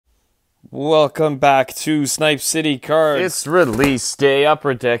Welcome back to Snipe City Cards. It's release day.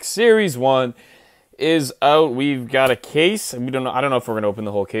 Upper Deck Series 1 is out. We've got a case. I don't know if we're going to open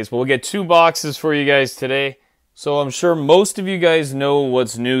the whole case, but we'll get 2 boxes for you guys today. So I'm sure most of you guys know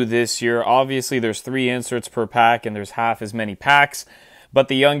what's new this year. Obviously, there's 3 inserts per pack, and there's half as many packs. But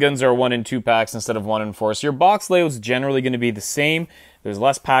the Young Guns are 1 in 2 packs instead of 1 in 4. So your box layout's generally going to be the same. There's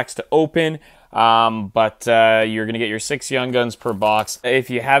less packs to open. But you're going to get your 6 Young Guns per box. If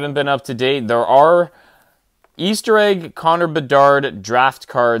you haven't been up to date, there are Easter egg Connor Bedard draft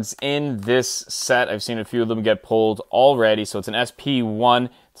cards in this set. I've seen a few of them get pulled already. So it's an SP1.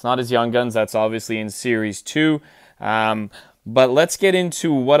 It's not his Young Guns. That's obviously in Series 2. But let's get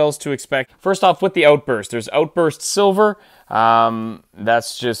into what else to expect. First off, with the Outburst. There's Outburst Silver.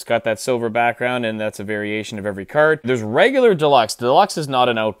 That's just got that silver background, and that's a variation of every card. There's regular Deluxe. Deluxe is not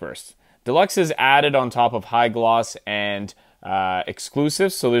an Outburst. Deluxe is added on top of High Gloss and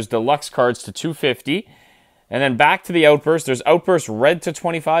Exclusives. So there's Deluxe cards to 250. And then back to the Outburst. There's Outburst Red to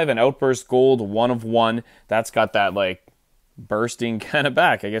 25 and Outburst Gold 1 of 1. That's got that, like, bursting kind of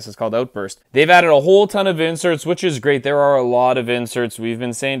back. I guess it's called Outburst. They've added a whole ton of inserts, which is great. There are a lot of inserts. We've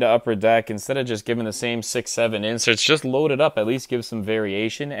been saying to Upper Deck, instead of just giving the same 6-7 inserts, just load it up. At least give some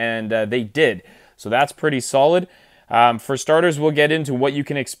variation. And they did. So that's pretty solid. For starters, we'll get into what you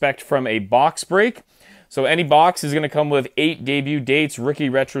can expect from a box break. So any box is going to come with 8 debut dates, rookie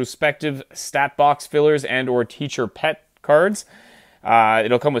retrospective, stat box fillers, and or teacher pet cards.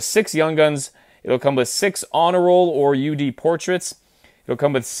 It'll come with 6 Young Guns. It'll come with 6 Honor Roll or UD portraits. It'll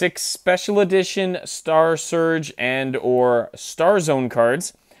come with 6 Special Edition Star Surge and or Star Zone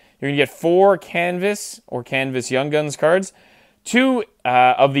cards. You're going to get 4 Canvas or Canvas Young Guns cards. 2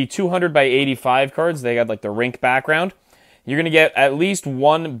 of the 200 by 85 cards. They got like the rink background. You're going to get at least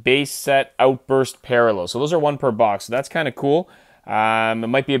 1 base set Outburst Parallel. So those are 1 per box. So that's kind of cool. It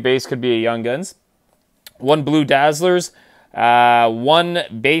might be a base, could be a Young Guns. 1 Blue Dazzlers. 1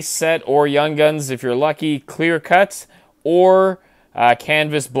 base set or Young Guns, if you're lucky, clear cuts, or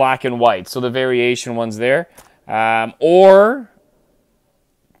Canvas Black and White. So the variation ones there. Or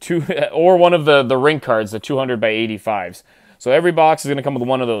one of the rink cards, the 200 by 85s. So every box is going to come with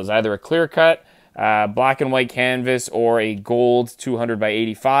 1 of those, either a clear cut, black and white canvas, or a gold 200 by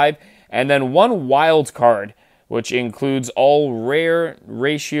 85. And then 1 wild card, which includes all rare,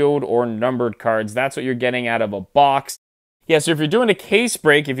 ratioed, or numbered cards. That's what you're getting out of a box. Yeah, so if you're doing a case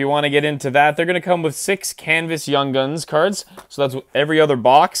break, if you want to get into that, they're going to come with 6 Canvas Young Guns cards. So that's every other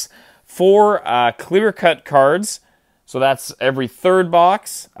box. 4 clear cut cards. So that's every 3rd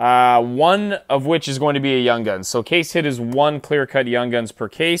box, 1 of which is going to be a Young Guns. So case hit is 1 clear-cut Young Guns per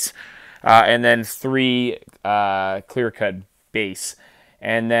case, and then 3 clear-cut base.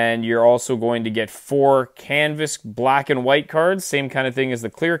 And then you're also going to get 4 Canvas black and white cards, same kind of thing as the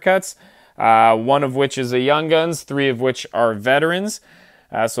clear-cuts, 1 of which is a Young Guns, 3 of which are Veterans.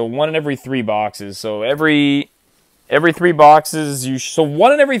 So 1 in every 3 boxes. So every 3 boxes, so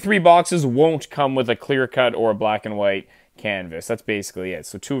 1 in every 3 boxes won't come with a clear cut or a black and white canvas. That's basically it.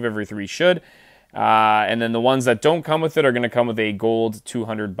 So 2 of every 3 should. And then the ones that don't come with it are going to come with a gold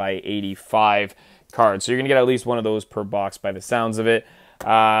 200 by 85 card. So you're going to get at least 1 of those per box by the sounds of it.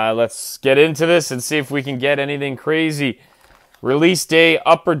 Let's get into this and see if we can get anything crazy. Release day,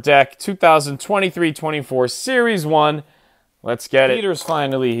 Upper Deck, 2023-24, Series 1. Let's get it. Peter's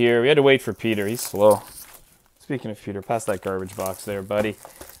finally here. We had to wait for Peter. He's slow. Speaking of Peter, pass that garbage box there, buddy.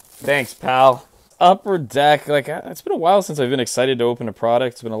 Thanks, pal. Upper Deck, like, it's been a while since I've been excited to open a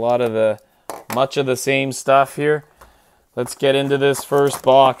product. It's been a lot of much of the same stuff here. Let's get into this first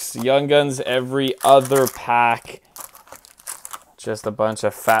box. Young Guns every other pack. Just a bunch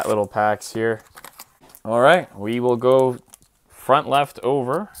of fat little packs here. All right, we will go front left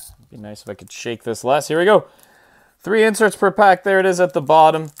over. It'd be nice if I could shake this less. Here we go. 3 inserts per pack. There it is at the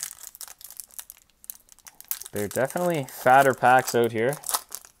bottom. They're definitely fatter packs out here.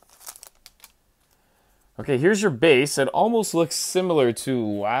 Okay, here's your base. It almost looks similar to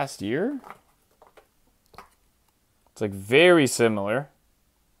last year. It's like very similar.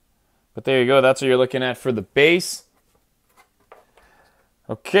 But there you go. That's what you're looking at for the base.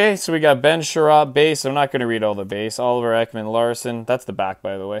 Okay, so we got Ben Sherratt base. I'm not going to read all the base. Oliver Ekman Larson. That's the back,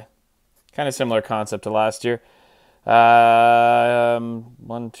 by the way. Kind of similar concept to last year. 1,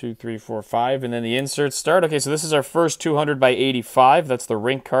 2, 3, 4, 5, and then the inserts start. Okay, so this is our first 200 by 85. That's the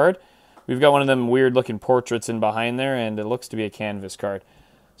rink card. We've got one of them weird looking portraits in behind there, and it looks to be a canvas card.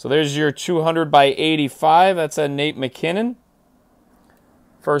 So there's your 200 by 85. That's a Nate McKinnon.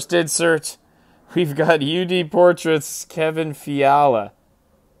 First insert. We've got UD portraits, Kevin Fiala.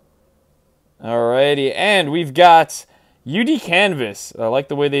 Alrighty, and we've got UD Canvas. I like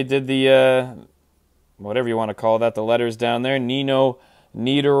the way they did the, whatever you want to call that, the letters down there. Nino,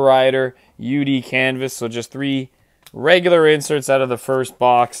 Niederreiter, UD Canvas. So just 3 regular inserts out of the first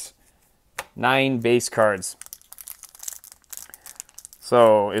box. 9 base cards.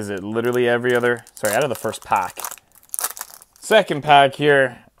 So is it literally every other? Sorry, out of the first pack. Second pack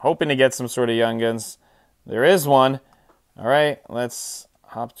here. Hoping to get some sort of Young Guns. There is one. All right, let's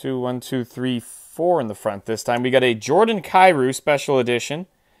hop to 1, 2, 3, 4 in the front this time. We got a Jordan Kyrou special edition.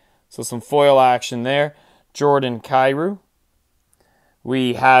 So some foil action there. Jordan Kyrou.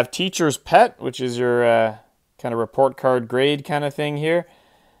 We have Teacher's Pet, which is your kind of report card grade kind of thing here.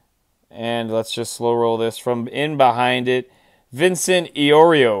 And let's just slow roll this from in behind it. Vincent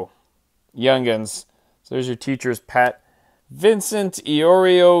Iorio, Young Guns. So there's your Teacher's Pet. Vincent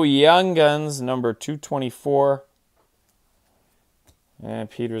Iorio, Young Guns, number 224. And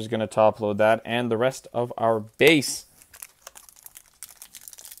Peter's going to top load that and the rest of our base.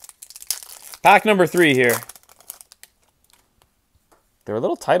 Pack number 3 here. They're a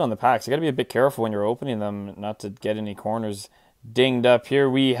little tight on the packs. You got to be a bit careful when you're opening them not to get any corners dinged up here.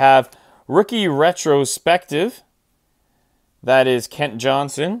 We have Rookie Retrospective. That is Kent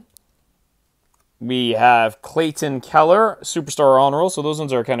Johnson. We have Clayton Keller, Superstar Honor Roll. So those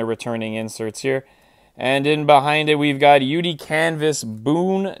ones are kind of returning inserts here. And in behind it, we've got UD Canvas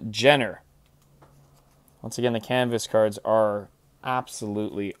Boone Jenner. Once again, the Canvas cards are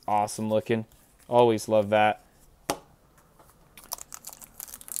absolutely awesome looking. Always love that.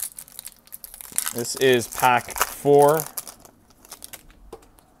 This is pack 4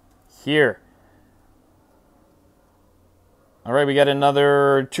 here. All right, we got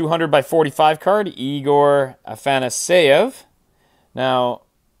another 200 by 45 card, Igor Afanaseyev. Now,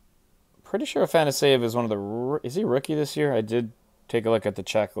 pretty sure Afanaseyev is one of the... Is he rookie this year? I did take a look at the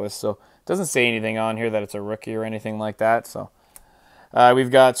checklist, so it doesn't say anything on here that it's a rookie or anything like that. So we've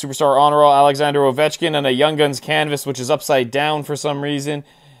got Superstar Honor Roll, Alexander Ovechkin, and a Young Guns canvas, which is upside down for some reason.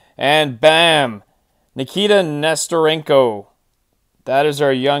 And bam! Nikita Nestorenko. That is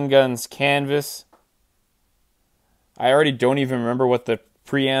our Young Guns canvas. I already don't even remember what the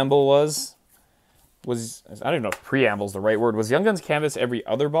preamble was. I don't even know if preamble is the right word. Was Young Guns canvas every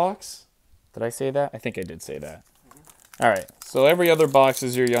other box? Did I say that? I think I did say that. All right, so every other box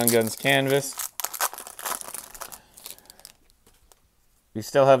is your Young Guns canvas. We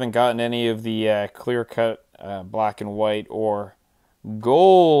still haven't gotten any of the clear-cut black and white or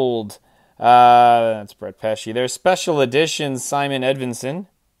gold. That's Brett Pesci. There's special edition Simon Edvinsson.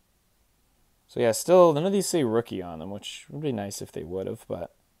 So yeah, still none of these say rookie on them, which would be nice if they would have.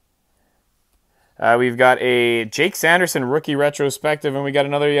 But we've got a Jake Sanderson rookie retrospective, and we got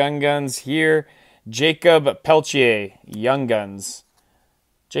another Young Guns here. Jacob Peltier, Young Guns.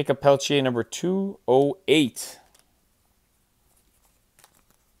 Jacob Peltier, number 208.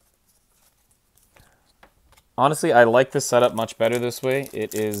 Honestly, I like this setup much better this way.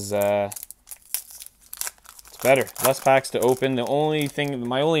 It is, it's better. Less packs to open. The only thing,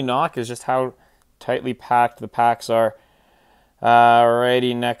 my only knock is just how tightly packed the packs are.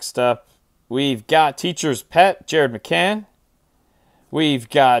 Alrighty, next up, we've got Teacher's Pet, Jared McCann. We've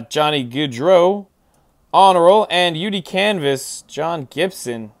got Johnny Gaudreau, Honor Roll, and UD Canvas, John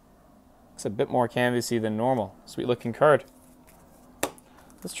Gibson. Looks a bit more canvassy than normal. Sweet looking card.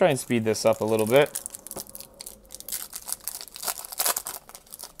 Let's try and speed this up a little bit.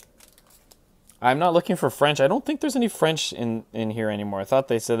 I'm not looking for French. I don't think there's any French in here anymore. I thought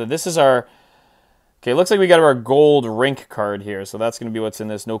they said that this is our... Okay, looks like we got our gold rink card here. So that's going to be what's in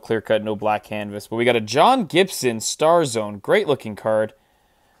this. No clear cut, no black canvas. But we got a John Gibson Star Zone. Great looking card.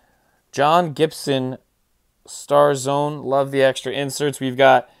 John Gibson Star Zone. Love the extra inserts. We've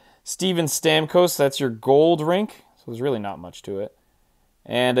got Steven Stamkos. That's your gold rink. So there's really not much to it.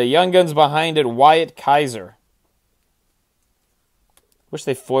 And a Young Guns behind it, Wyatt Kaiser. Wish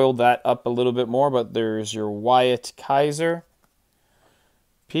they foiled that up a little bit more, but there's your Wyatt Kaiser.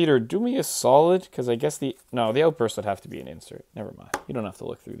 Peter, do me a solid, because I guess the Outburst would have to be an insert. Never mind. You don't have to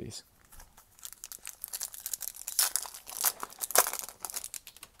look through these.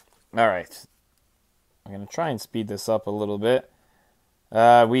 All right. I'm going to try and speed this up a little bit.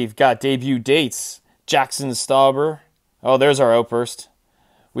 We've got debut dates. Jackson Stauber. Oh, there's our Outburst.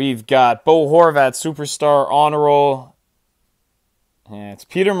 We've got Bo Horvat, Superstar Honor Roll. Yeah, it's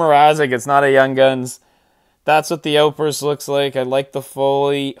Peter Mrazek. It's not a Young Guns. That's what the Outburst looks like. I like the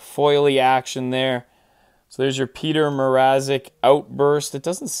foily action there. So there's your Peter Mrazek Outburst. It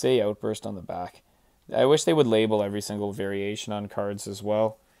doesn't say Outburst on the back. I wish they would label every single variation on cards as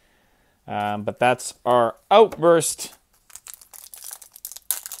well. But that's our Outburst.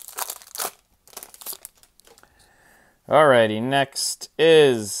 Alrighty, next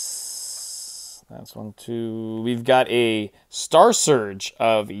is, that's 1, 2. We've got a Star Surge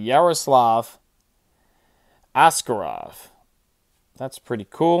of Yaroslav Askarov. That's pretty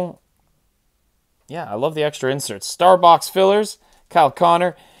cool. Yeah, I love the extra inserts. Starbox fillers, Kyle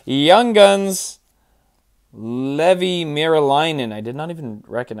Connor. Young Guns, Levi Merilainen. I did not even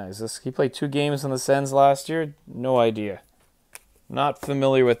recognize this. He played 2 games in the Sens last year. No idea. Not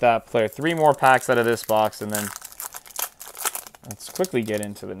familiar with that player. 3 more packs out of this box, and then let's quickly get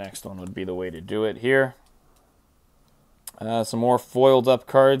into the next one would be the way to do it here. Some more foiled up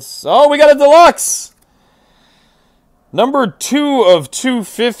cards. Oh, we got a deluxe! Number 2 of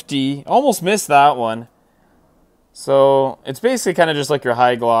 250. Almost missed that one. So it's basically kind of just like your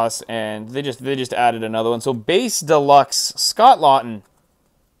high gloss, and they just added another one. So base deluxe, Scott Lawton.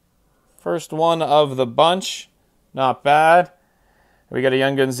 First one of the bunch. Not bad. We got a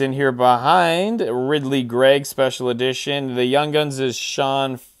Young Guns in here behind. Ridley Gregg special edition. The Young Guns is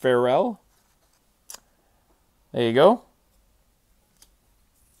Sean Farrell. There you go.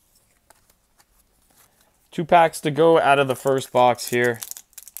 2 packs to go out of the first box here.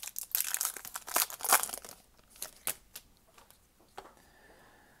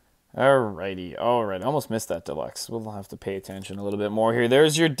 Alrighty, alright. Almost missed that deluxe. We'll have to pay attention a little bit more here.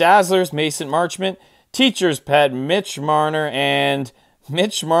 There's your Dazzlers, Mason Marchment, Teacher's Pet, Mitch Marner, and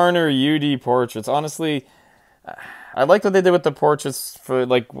Mitch Marner UD portraits. Honestly, I like what they did with the portraits for,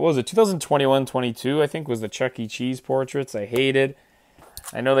 like, what was it, 2021-22, I think, was the Chuck E. Cheese portraits. I hated.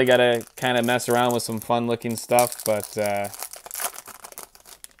 I know they got to kind of mess around with some fun-looking stuff, but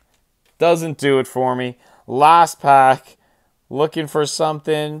doesn't do it for me. Last pack, looking for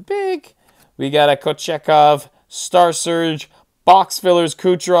something big. We got a Kochekov, Star Surge, Box Fillers,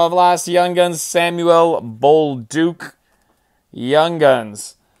 Kucherov, last Young Guns, Samuel Bolduc. Young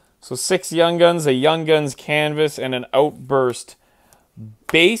Guns. So 6 Young Guns, a Young Guns canvas, and an Outburst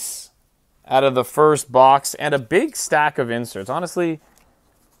base out of the first box, and a big stack of inserts. Honestly,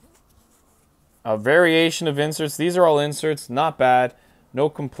 a variation of inserts. These are all inserts. Not bad. No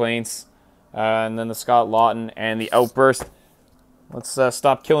complaints. And then the Scott Lawton and the Outburst. Let's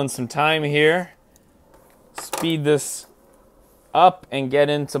stop killing some time here. Speed this up and get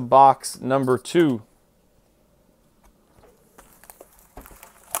into box number 2.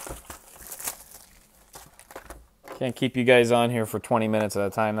 Can't keep you guys on here for 20 minutes at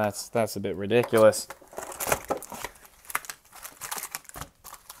a time. That's a bit ridiculous.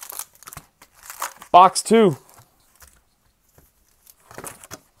 Box 2.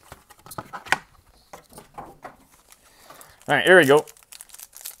 All right, here we go.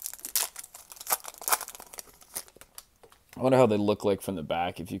 I wonder how they look like from the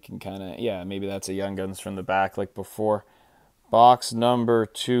back. If you can kind of, yeah, maybe that's a Young Guns from the back like before. Box number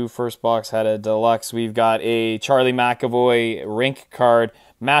 2. First box had a deluxe. We've got a Charlie McAvoy rink card,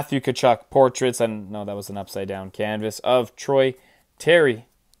 Matthew Tkachuk portraits, and no, that was an upside down canvas of Troy Terry.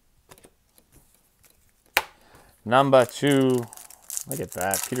 Number 2. Look at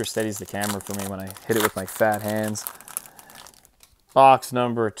that. Peter steadies the camera for me when I hit it with my fat hands. Box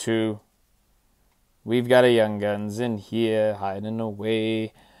number 2. We've got a Young Guns in here, hiding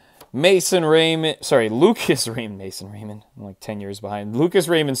away. Mason Raymond, sorry, Lucas Raymond, Mason Raymond. I'm like 10 years behind. Lucas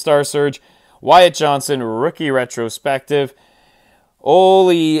Raymond, Star Surge. Wyatt Johnson, rookie retrospective.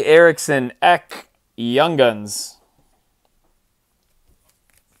 Ole Eriksson, Ek, Young Guns.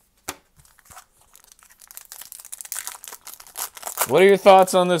 What are your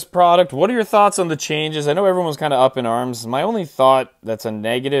thoughts on this product? What are your thoughts on the changes? I know everyone's kind of up in arms. My only thought that's a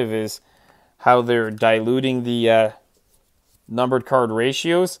negative is how they're diluting the numbered card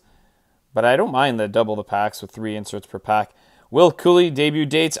ratios. But I don't mind the double the packs with 3 inserts per pack. Will Cooley, debut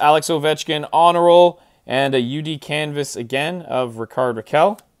dates, Alex Ovechkin, honor roll, and a UD canvas again of Ricard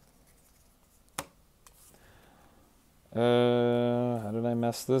Raquel. How did I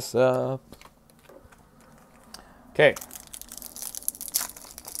mess this up? Okay.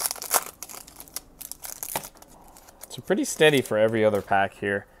 So pretty steady for every other pack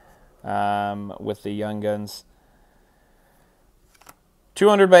here with the Young Guns.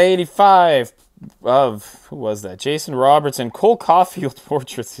 200 by 85 of, who was that? Jason Robertson. Cole Caulfield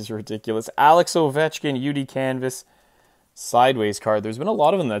portraits is ridiculous. Alex Ovechkin, UD canvas, sideways card. There's been a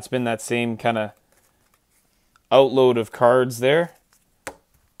lot of them that's been that same kind of outload of cards there.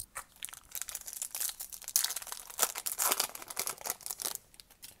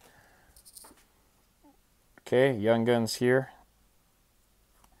 Okay, Young Guns here.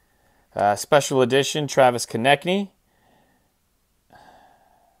 Special edition, Travis Konechny.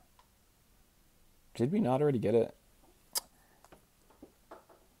 Did we not already get it?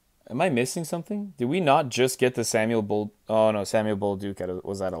 Am I missing something? Did we not just get the Samuel Bull? Oh no, Samuel Bolduc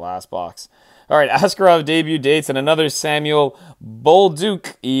was at a last box. All right, Askarov debut dates and another Samuel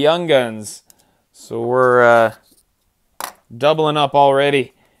Bolduc Young Guns. So we're doubling up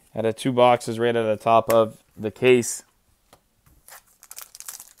already at a 2 boxes right at the top of the case.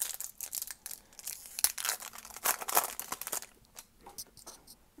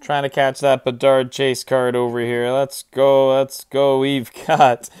 Trying to catch that Bedard chase card over here. Let's go, let's go. We've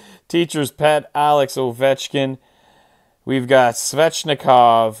got Teacher's Pet, Alex Ovechkin. We've got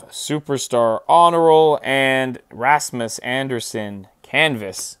Svechnikov, Superstar, Honor Roll, and Rasmus Anderson,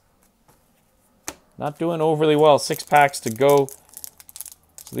 Canvas. Not doing overly well. 6 packs to go.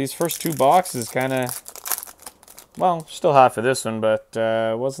 So these first 2 boxes kind of, well, still half of this one, but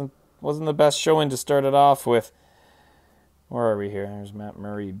wasn't the best showing to start it off with. Where are we here? There's Matt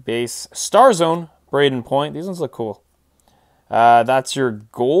Murray base. Star Zone, Braden Point. These ones look cool. That's your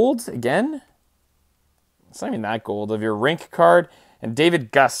gold again. It's not even that gold. Of your rink card. And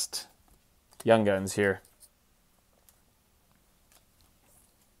David Gust. Young Guns here.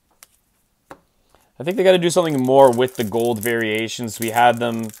 I think they got to do something more with the gold variations. We had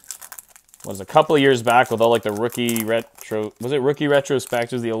them, a couple of years back with all like the rookie retro. Was it rookie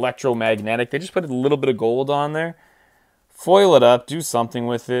retrospectives? The electromagnetic. They just put a little bit of gold on there. Foil it up, do something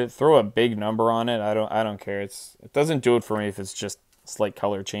with it, throw a big number on it. I don't care. It doesn't do it for me if it's just a slight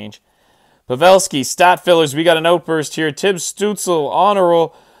color change. Pavelski, stat fillers. We got an outburst here. Tim Stutzel, honor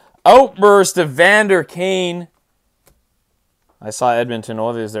roll. Outburst of Vander Kane. I saw Edmonton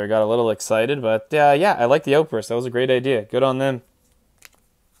Oilers there, got a little excited, but yeah, I like the outburst. That was a great idea. Good on them.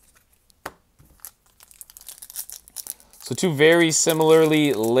 So 2 very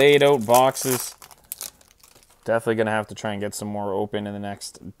similarly laid out boxes. Definitely going to have to try and get some more open in the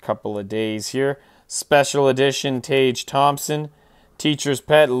next couple of days here. Special edition, Tage Thompson. Teacher's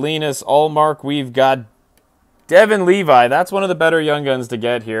Pet, Linus Ullmark. We've got Devin Levi. That's one of the better Young Guns to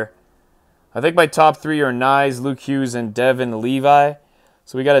get here. I think my top 3 are Nyes, Luke Hughes, and Devin Levi.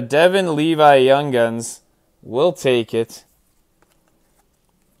 So we got a Devin Levi Young Guns. We'll take it.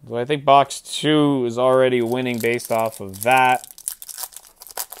 So I think box 2 is already winning based off of that.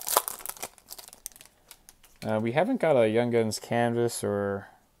 We haven't got a Young Guns canvas or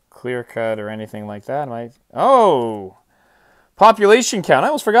clear cut or anything like that. Oh! Population count. I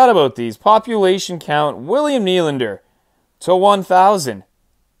almost forgot about these. Population count. William Nylander to 1,000.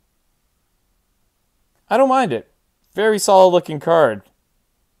 I don't mind it. Very solid looking card.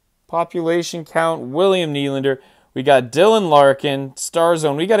 Population count. William Nylander. We got Dylan Larkin. Star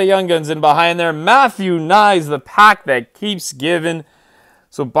Zone. We got a Young Guns in behind there. Matthew Nyes, the pack that keeps giving.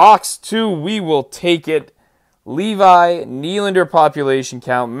 So box 2, we will take it. Levi, Nylander population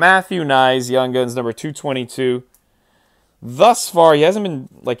count, Matthew Nyes, Young Guns, number 222. Thus far, he hasn't been,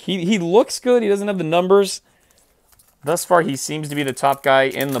 like, he looks good. He doesn't have the numbers. Thus far, he seems to be the top guy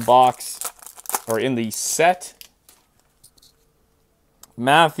in the box, or in the set.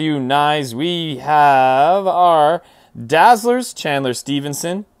 Matthew Nyes. We have our Dazzlers, Chandler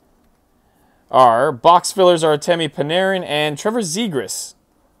Stevenson. Our box fillers are Artemi Panarin and Trevor Zegras.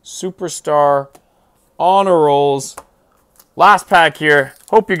 Superstar honor rolls. Last pack here.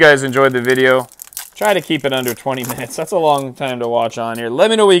 Hope you guys enjoyed the video. Try to keep it under 20 minutes. That's a long time to watch on here.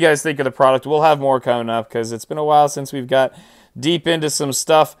 Let me know what you guys think of the product. We'll have more coming up because it's been a while since we've got deep into some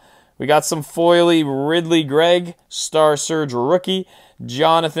stuff. We got some foily Ridley Gregg, Star Surge rookie,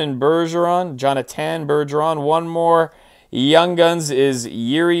 Jonathan Bergeron. One more. Young Guns is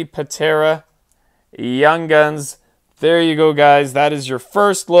Yuri Patera. Young Guns. There you go, guys. That is your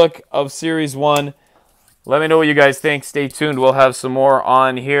first look of Series 1. Let me know what you guys think. Stay tuned. We'll have some more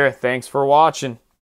on here. Thanks for watching.